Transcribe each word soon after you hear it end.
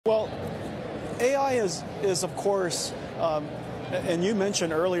Well, AI is of course, and you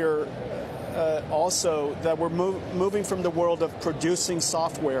mentioned earlier also that we're moving from the world of producing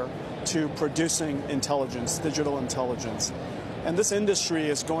software to producing intelligence, digital intelligence. And this industry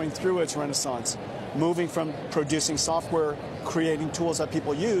is going through its renaissance, moving from producing software, creating tools that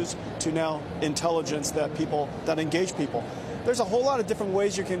people use, to now intelligence that engage people. There's a whole lot of different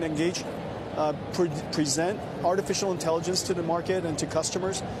ways you can engage, present artificial intelligence to the market and to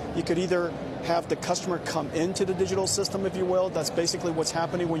customers. You could either have the customer come into the digital system, if you will. That's basically what's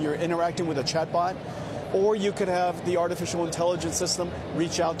happening when you're interacting with a chatbot. Or you could have the artificial intelligence system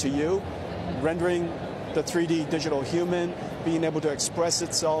reach out to you, rendering the 3D digital human, being able to express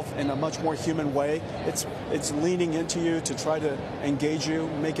itself in a much more human way. It's leaning into you to try to engage you,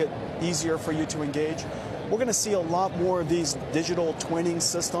 make it easier for you to engage. We're going to see a lot more of these digital twinning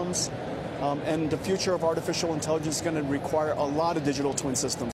systems, and the future of artificial intelligence is going to require a lot of digital twin systems.